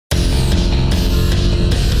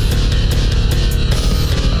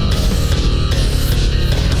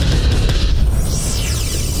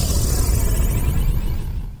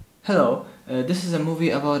Hello, this is a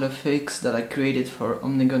movie about a fix that I created for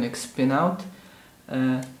Omnigonix Spinout.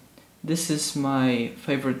 This is my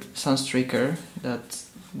favorite Sunstreaker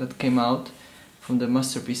that came out from the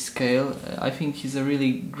Masterpiece scale. I think he's a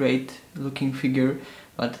really great looking figure,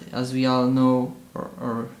 but as we all know,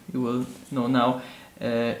 or you will know now,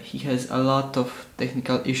 he has a lot of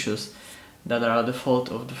technical issues that are the fault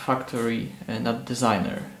of the factory and not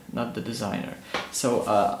the designer. So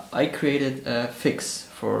I created a fix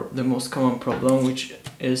for the most common problem, which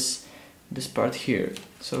is this part here.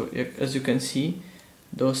 So as you can see,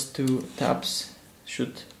 those two tabs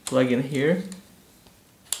should plug in here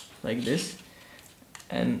like this,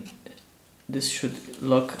 and this should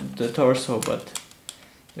lock the torso, but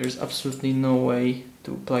there's absolutely no way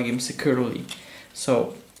to plug him securely.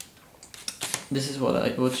 So this is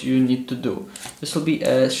what you need to do. This will be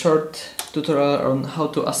a short tutorial on how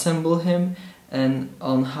to assemble him and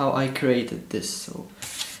on how I created this. So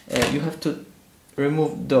you have to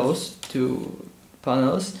remove those two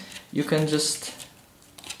panels. You can just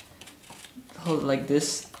hold like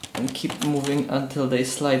this and keep moving until they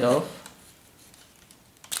slide off.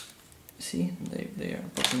 See, they are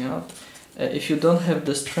popping out. If you don't have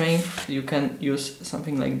the strength, you can use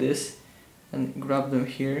something like this and grab them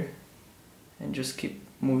here and just keep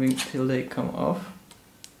moving till they come off.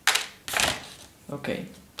 Okay,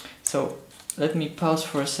 so let me pause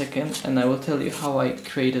for a second and I will tell you how I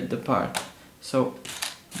created the part. So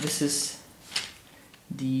this is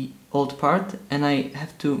the old part and I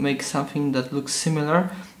have to make something that looks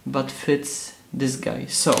similar but fits this guy.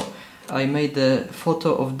 So I made a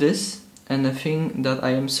photo of this and a thing that I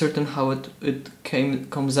am certain how it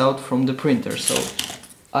comes out from the printer. So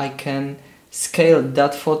I can scale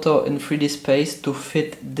that photo in 3D space to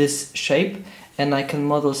fit this shape, and I can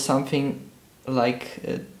model something like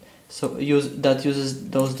that uses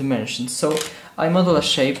those dimensions. So I model a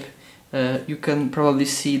shape. You can probably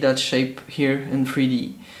see that shape here in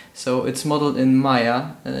 3D. So it's modeled in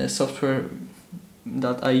Maya, software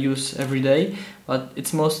that I use every day, but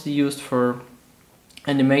it's mostly used for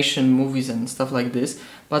animation, movies and stuff like this,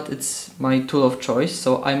 but it's my tool of choice.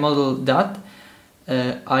 So I modeled that.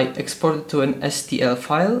 I exported to an STL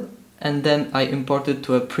file and then I imported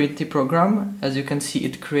to a Printy program. As you can see,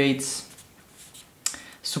 it creates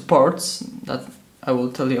supports that I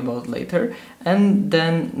will tell you about later, and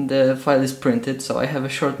then the file is printed. So I have a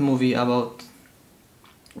short movie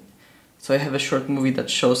that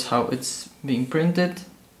shows how it's being printed.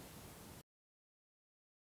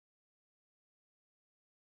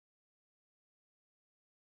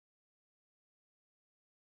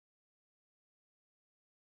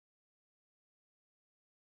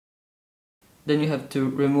 Then you have to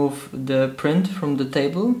remove the print from the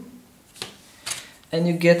table and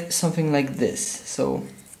you get something like this. So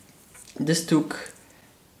this took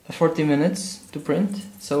 40 minutes to print,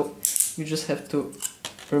 so you just have to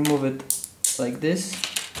remove it like this.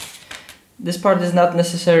 This part is not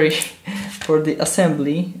necessary for the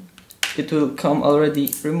assembly, it will come already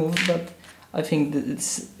removed, but I think that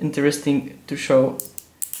it's interesting to show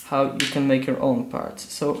how you can make your own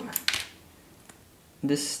parts. So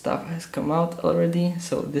this stuff has come out already,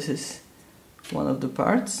 so this is one of the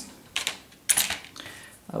parts.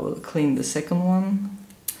 I will clean the second one.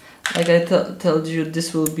 Like I told you,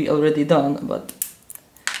 this will be already done, but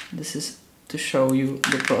this is to show you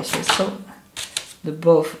the process. So the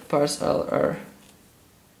both parts are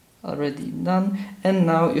already done, and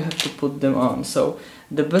now you have to put them on. So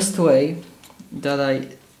the best way that I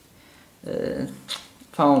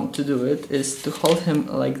found to do it is to hold him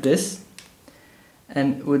like this,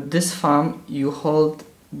 and with this thumb you hold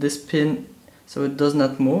this pin so it does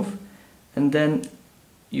not move, and then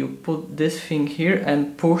you put this thing here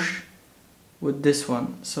and push with this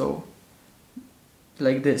one, so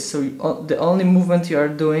like this. So the only movement you are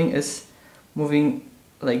doing is moving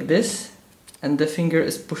like this, and the finger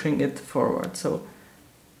is pushing it forward. So,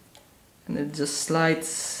 and it just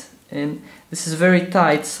slides in. This is very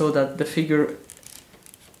tight so that the figure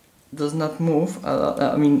does not move.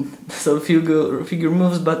 I mean, so the figure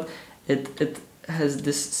moves, but it has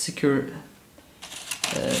this secure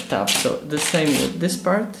tab. So the same with this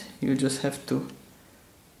part, you just have to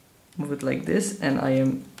move it like this, and I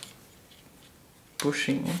am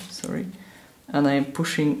pushing, and I am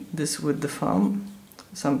pushing this with the thumb.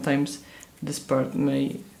 Sometimes this part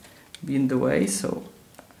may be in the way, so,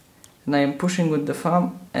 and I am pushing with the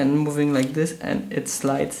thumb and moving like this, and it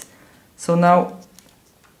slides. So now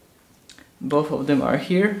both of them are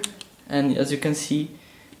here, and as you can see,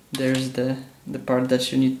 there's the part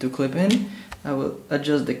that you need to clip in. I will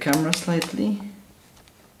adjust the camera slightly.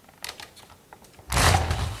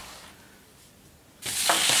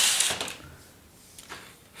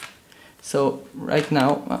 So right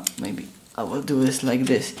now, maybe I will do this like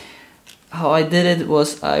this. How I did it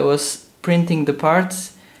was I was printing the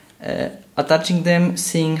parts, attaching them,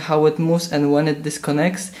 seeing how it moves and when it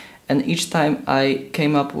disconnects, and each time I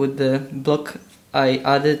came up with the block I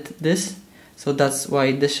added this, so that's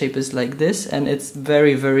why the shape is like this, and it's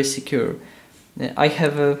very, very secure. I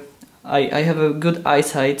have a good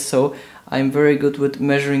eyesight, so I'm very good with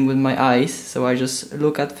measuring with my eyes, so I just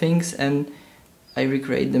look at things and I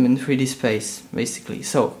recreate them in 3D space, basically.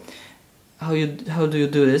 So how do you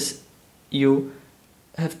do this? You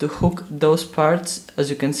have to hook those parts. As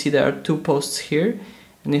you can see, there are two posts here,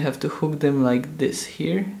 and you have to hook them like this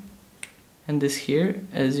here and this here.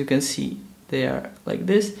 As you can see, they are like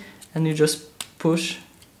this, and you just push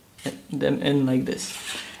them in like this,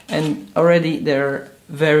 and already they're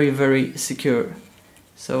very, very secure.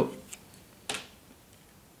 So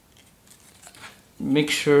make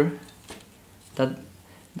sure that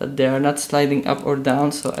they are not sliding up or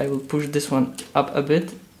down. So I will push this one up a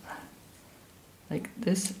bit like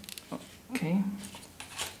this. Okay,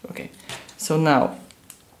 so now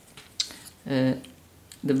the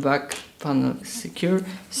back panel is secure,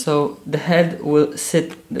 so the head will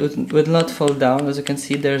will not fall down. As you can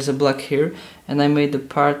see, there's a block here, and I made the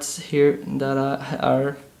parts here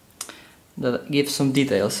that give some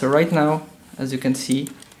details. So right now, as you can see,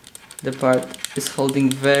 the part is holding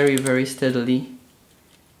very, very steadily,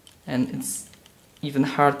 and it's even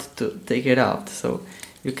hard to take it out. So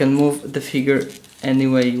you can move the figure any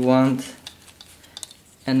way you want,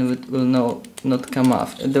 and it will not come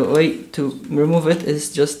off. The way to remove it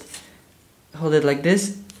is just hold it like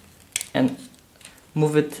this and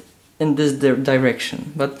move it in this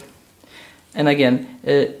direction. And again,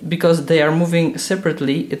 because they are moving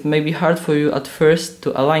separately, it may be hard for you at first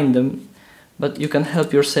to align them, but you can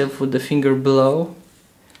help yourself with the finger below.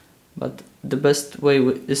 But the best way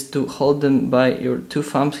is to hold them by your two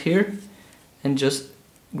thumbs here and just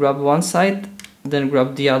grab one side, then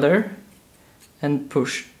grab the other and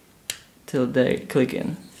push till they click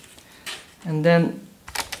in. And then,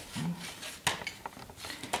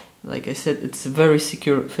 like I said, it's a very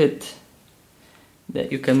secure fit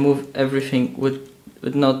that you can move everything with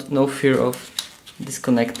no fear of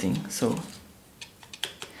disconnecting. So,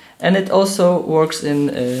 and it also works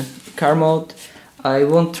in car mode. I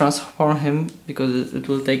won't transform him because it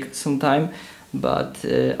will take some time, but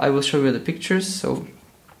I will show you the pictures. So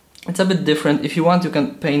it's a bit different. If you want, you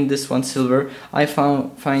can paint this one silver. I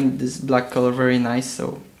find this black color very nice,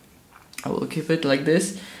 so I will keep it like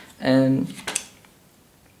this. And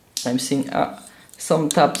I'm seeing some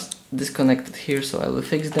tabs disconnected here, so I will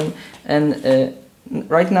fix them. And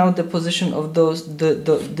right now, the position of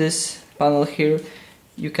this panel here,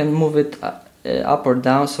 you can move it up or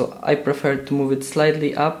down. So I prefer to move it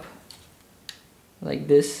slightly up, like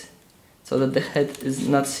this, so that the head is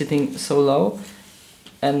not sitting so low,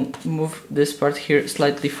 and move this part here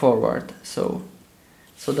slightly forward, so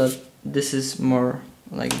that this is more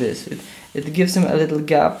like this. It gives him a little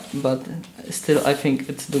gap, but still I think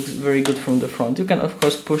it looks very good from the front. You can of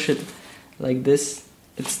course push it like this,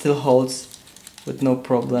 it still holds with no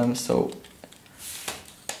problem. So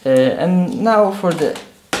and now for the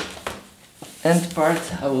end part,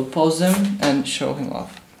 I will pause him and show him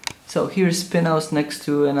off. So here's Spinout next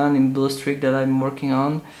to an anim blue streak that I'm working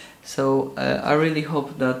on. So I really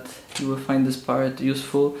hope that you will find this part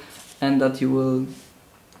useful and that you will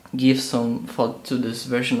give some thought to this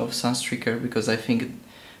version of Sunstreaker, because I think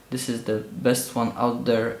this is the best one out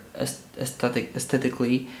there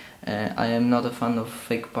aesthetically. I am not a fan of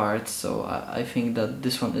fake parts, so I think that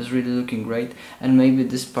this one is really looking great, and maybe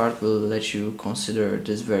this part will let you consider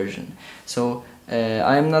this version. So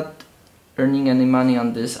I am not earning any money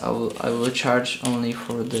on this. I will charge only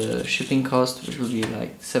for the shipping cost, which will be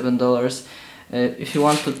like $7. If you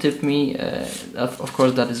want to tip me, of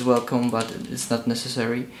course that is welcome, but it's not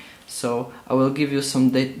necessary. So I will give you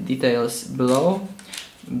some details below,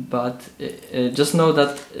 but just know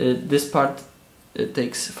that this part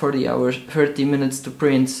takes 30 minutes to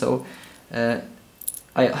print. So I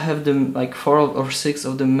have them like 4 or 6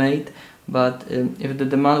 of them made, but if the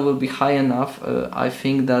demand will be high enough, I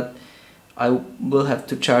think that I will have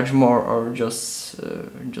to charge more, or just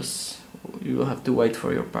you will have to wait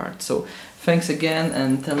for your part. So thanks again,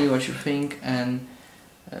 and tell me what you think, and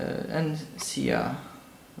see ya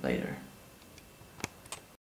later.